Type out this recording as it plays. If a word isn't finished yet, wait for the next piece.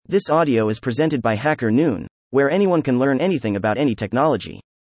This audio is presented by Hacker Noon, where anyone can learn anything about any technology.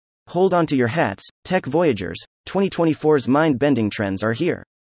 Hold on to your hats, Tech Voyagers, 2024's mind-bending trends are here.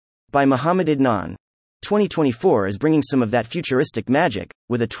 By Muhammad Adnan. 2024 is bringing some of that futuristic magic,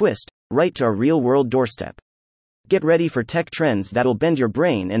 with a twist, right to our real-world doorstep. Get ready for tech trends that'll bend your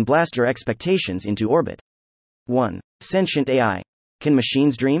brain and blast your expectations into orbit. 1. Sentient AI. Can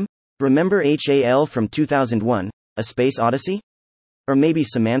machines dream? Remember HAL from 2001, A Space Odyssey? Or maybe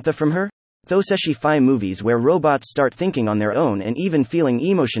Samantha from Her? Those sci-fi movies where robots start thinking on their own and even feeling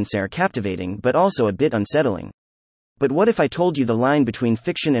emotions are captivating but also a bit unsettling. But what if I told you the line between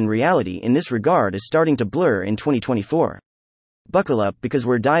fiction and reality in this regard is starting to blur in 2024? Buckle up because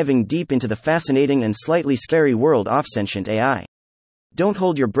we're diving deep into the fascinating and slightly scary world of sentient AI. Don't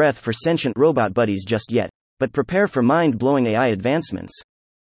hold your breath for sentient robot buddies just yet, but prepare for mind-blowing AI advancements.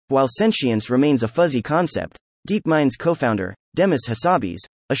 While sentience remains a fuzzy concept, DeepMind's co-founder, Demis Hassabis,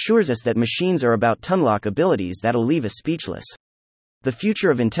 assures us that machines are about to unlock abilities that'll leave us speechless. The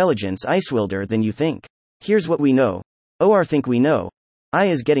future of intelligence is wilder than you think. Here's what we know. Or think we know. AI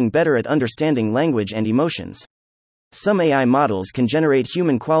is getting better at understanding language and emotions. Some AI models can generate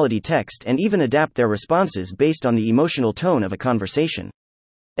human-quality text and even adapt their responses based on the emotional tone of a conversation.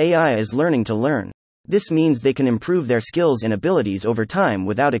 AI is learning to learn. This means they can improve their skills and abilities over time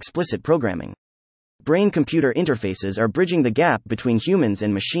without explicit programming. Brain-computer interfaces are bridging the gap between humans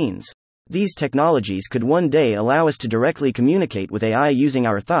and machines. These technologies could one day allow us to directly communicate with AI using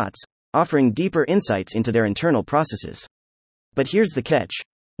our thoughts, offering deeper insights into their internal processes. But here's the catch.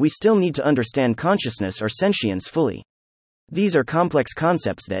 We still need to understand consciousness or sentience fully. These are complex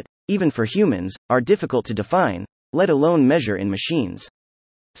concepts that, even for humans, are difficult to define, let alone measure in machines.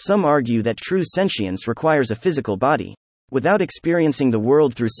 Some argue that true sentience requires a physical body. Without experiencing the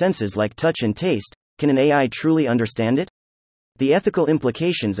world through senses like touch and taste, can an AI truly understand it? The ethical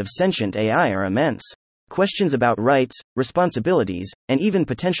implications of sentient AI are immense. Questions about rights, responsibilities, and even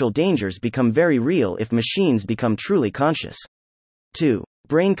potential dangers become very real if machines become truly conscious. 2.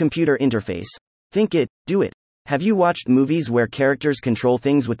 Brain-computer interface. Think it, do it. Have you watched movies where characters control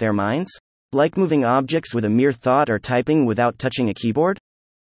things with their minds? Like moving objects with a mere thought or typing without touching a keyboard?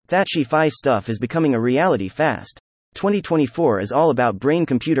 That sci-fi stuff is becoming a reality fast. 2024 is all about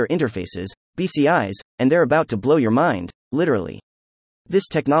brain-computer interfaces, BCIs, and they're about to blow your mind, literally. This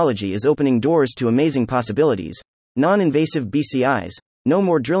technology is opening doors to amazing possibilities. Non-invasive BCIs, no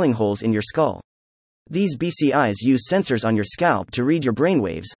more drilling holes in your skull. These BCIs use sensors on your scalp to read your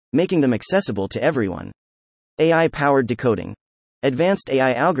brainwaves, making them accessible to everyone. AI-powered decoding. Advanced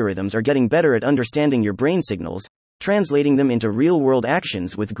AI algorithms are getting better at understanding your brain signals, translating them into real-world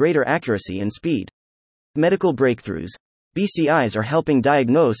actions with greater accuracy and speed. Medical breakthroughs. BCIs are helping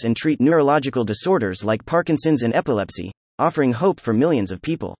diagnose and treat neurological disorders like Parkinson's and epilepsy, offering hope for millions of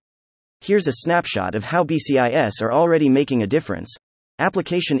people. Here's a snapshot of how BCIs are already making a difference.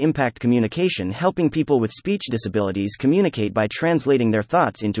 Application impact communication, helping people with speech disabilities communicate by translating their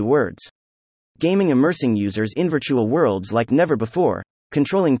thoughts into words. Gaming, immersing users in virtual worlds like never before,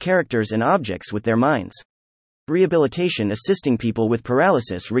 controlling characters and objects with their minds. Rehabilitation, assisting people with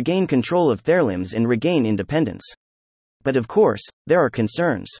paralysis regain control of their limbs and regain independence. But of course, there are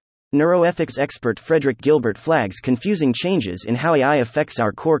concerns. Neuroethics expert Frederick Gilbert flags confusing changes in how AI affects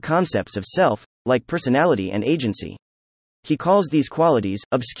our core concepts of self, like personality and agency. He calls these qualities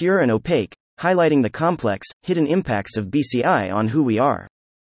obscure and opaque, highlighting the complex, hidden impacts of BCI on who we are.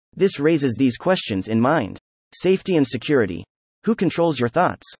 This raises these questions in mind. Safety and security. Who controls your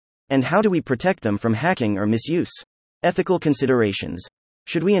thoughts? And how do we protect them from hacking or misuse? Ethical considerations.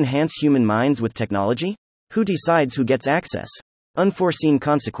 Should we enhance human minds with technology? Who decides who gets access? Unforeseen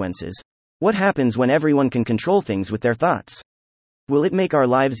consequences. What happens when everyone can control things with their thoughts? Will it make our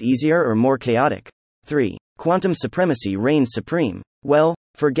lives easier or more chaotic? 3. Quantum supremacy reigns supreme. Well,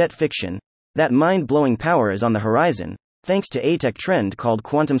 forget fiction. That mind-blowing power is on the horizon, thanks to a tech trend called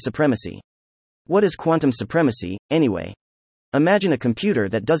quantum supremacy. What is quantum supremacy, anyway? Imagine a computer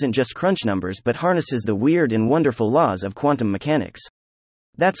that doesn't just crunch numbers but harnesses the weird and wonderful laws of quantum mechanics.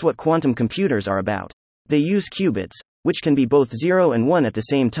 That's what quantum computers are about. They use qubits, which can be both 0 and 1 at the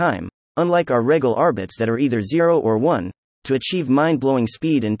same time, unlike our regular orbits that are either 0 or 1, to achieve mind-blowing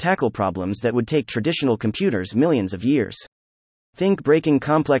speed and tackle problems that would take traditional computers millions of years. Think breaking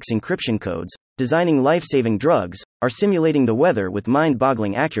complex encryption codes, designing life-saving drugs, or simulating the weather with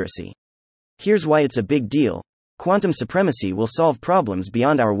mind-boggling accuracy. Here's why it's a big deal. Quantum supremacy will solve problems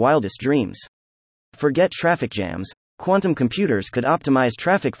beyond our wildest dreams. Forget traffic jams. Quantum computers could optimize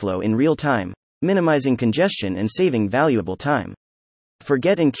traffic flow in real time, minimizing congestion and saving valuable time.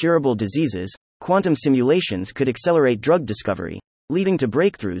 Forget incurable diseases. Quantum simulations could accelerate drug discovery, leading to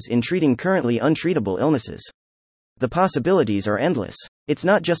breakthroughs in treating currently untreatable illnesses. The possibilities are endless. It's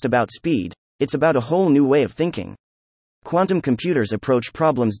not just about speed, it's about a whole new way of thinking. Quantum computers approach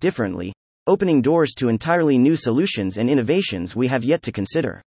problems differently, opening doors to entirely new solutions and innovations we have yet to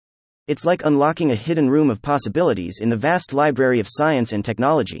consider. It's like unlocking a hidden room of possibilities in the vast library of science and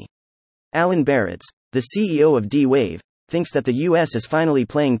technology. Alan Baratz, the CEO of D-Wave, thinks that the US is finally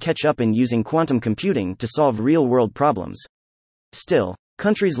playing catch-up in using quantum computing to solve real-world problems. Still,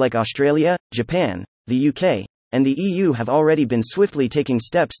 countries like Australia, Japan, the UK, and the EU have already been swiftly taking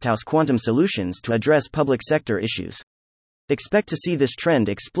steps towards quantum solutions to address public sector issues. Expect to see this trend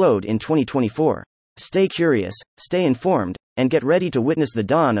explode in 2024. Stay curious, stay informed, and get ready to witness the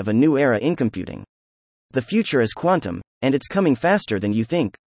dawn of a new era in computing. The future is quantum, and it's coming faster than you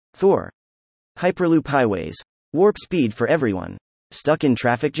think. 4. Hyperloop highways. Warp speed for everyone. Stuck in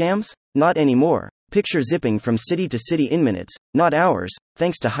traffic jams? Not anymore. Picture zipping from city to city in minutes, not hours,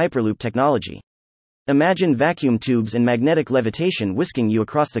 thanks to Hyperloop technology. Imagine vacuum tubes and magnetic levitation whisking you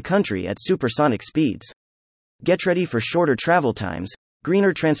across the country at supersonic speeds. Get ready for shorter travel times,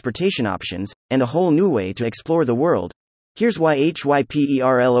 greener transportation options, and a whole new way to explore the world. Here's why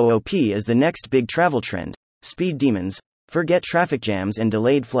Hyperloop is the next big travel trend. Speed demons. Forget traffic jams and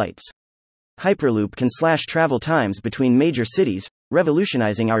delayed flights. Hyperloop can slash travel times between major cities,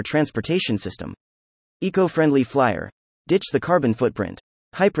 revolutionizing our transportation system. Eco-friendly flyer. Ditch the carbon footprint.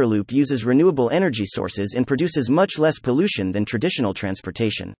 Hyperloop uses renewable energy sources and produces much less pollution than traditional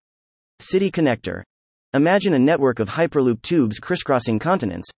transportation. City connector. Imagine a network of Hyperloop tubes crisscrossing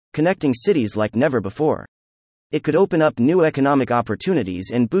continents, connecting cities like never before. It could open up new economic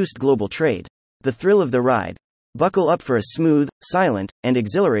opportunities and boost global trade. The thrill of the ride. Buckle up for a smooth, silent, and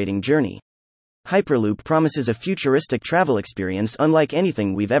exhilarating journey. Hyperloop promises a futuristic travel experience unlike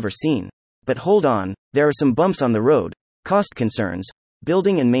anything we've ever seen. But hold on, there are some bumps on the road. Cost concerns.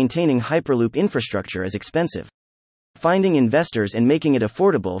 Building and maintaining Hyperloop infrastructure is expensive. Finding investors and making it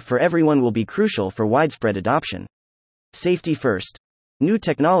affordable for everyone will be crucial for widespread adoption. Safety first. New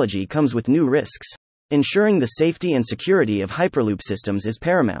technology comes with new risks. Ensuring the safety and security of Hyperloop systems is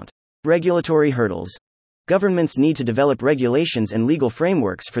paramount. Regulatory hurdles. Governments need to develop regulations and legal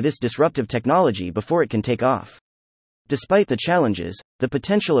frameworks for this disruptive technology before it can take off. Despite the challenges, the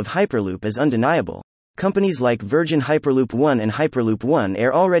potential of Hyperloop is undeniable. Companies like Virgin Hyperloop One and Hyperloop One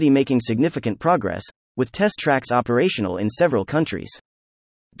are already making significant progress, with test tracks operational in several countries.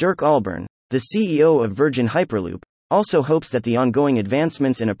 Dirk Alburn, the CEO of Virgin Hyperloop, also hopes that the ongoing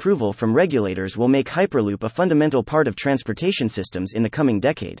advancements and approval from regulators will make Hyperloop a fundamental part of transportation systems in the coming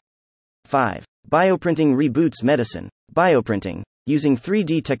decade. 5. Bioprinting reboots medicine. Bioprinting, using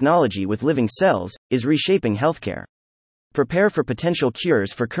 3D technology with living cells, is reshaping healthcare. Prepare for potential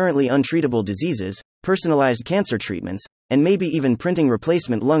cures for currently untreatable diseases, personalized cancer treatments, and maybe even printing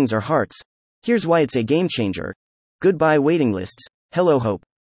replacement lungs or hearts. Here's why it's a game changer. Goodbye waiting lists, hello hope.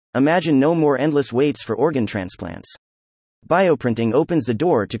 Imagine no more endless waits for organ transplants. Bioprinting opens the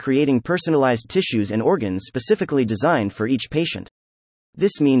door to creating personalized tissues and organs specifically designed for each patient.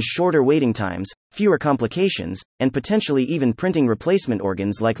 This means shorter waiting times, fewer complications, and potentially even printing replacement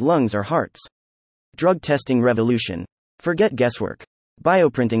organs like lungs or hearts. Drug testing revolution. Forget guesswork.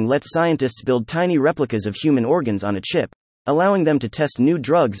 Bioprinting lets scientists build tiny replicas of human organs on a chip, allowing them to test new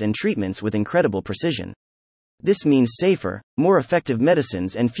drugs and treatments with incredible precision. This means safer, more effective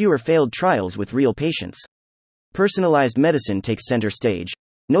medicines and fewer failed trials with real patients. Personalized medicine takes center stage.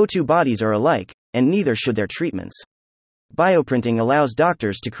 No two bodies are alike, and neither should their treatments. Bioprinting allows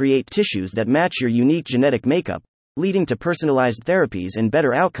doctors to create tissues that match your unique genetic makeup, leading to personalized therapies and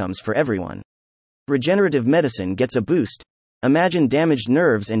better outcomes for everyone. Regenerative medicine gets a boost. Imagine damaged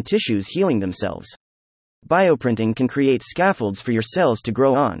nerves and tissues healing themselves. Bioprinting can create scaffolds for your cells to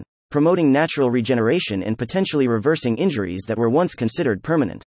grow on, promoting natural regeneration and potentially reversing injuries that were once considered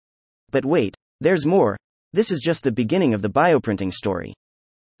permanent. But wait, there's more. This is just the beginning of the bioprinting story.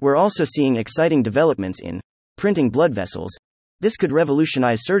 We're also seeing exciting developments in printing blood vessels. This could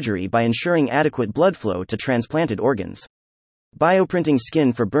revolutionize surgery by ensuring adequate blood flow to transplanted organs. Bioprinting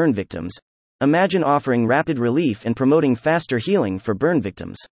skin for burn victims. Imagine offering rapid relief and promoting faster healing for burn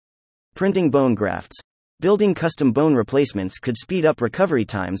victims. Printing bone grafts. Building custom bone replacements could speed up recovery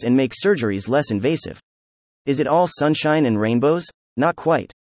times and make surgeries less invasive. Is it all sunshine and rainbows? Not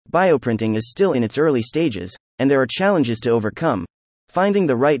quite. Bioprinting is still in its early stages, and there are challenges to overcome. Finding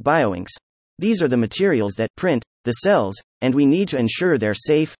the right bioinks. These are the materials that print the cells, and we need to ensure they're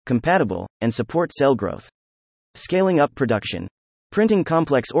safe, compatible, and support cell growth. Scaling up production. Printing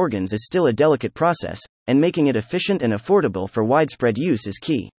complex organs is still a delicate process, and making it efficient and affordable for widespread use is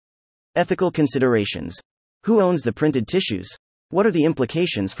key. Ethical considerations. Who owns the printed tissues? What are the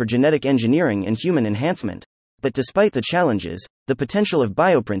implications for genetic engineering and human enhancement? But despite the challenges, the potential of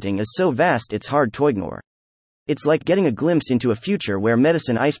bioprinting is so vast it's hard to ignore. It's like getting a glimpse into a future where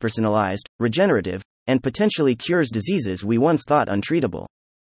medicine is personalized, regenerative, and potentially cures diseases we once thought untreatable.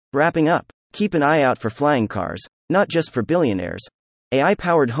 Wrapping up, keep an eye out for flying cars, not just for billionaires,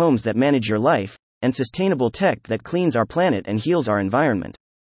 AI-powered homes that manage your life, and sustainable tech that cleans our planet and heals our environment.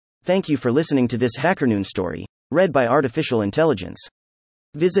 Thank you for listening to this HackerNoon story, read by Artificial Intelligence.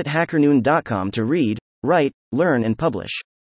 Visit hackernoon.com to read, write, learn, and publish.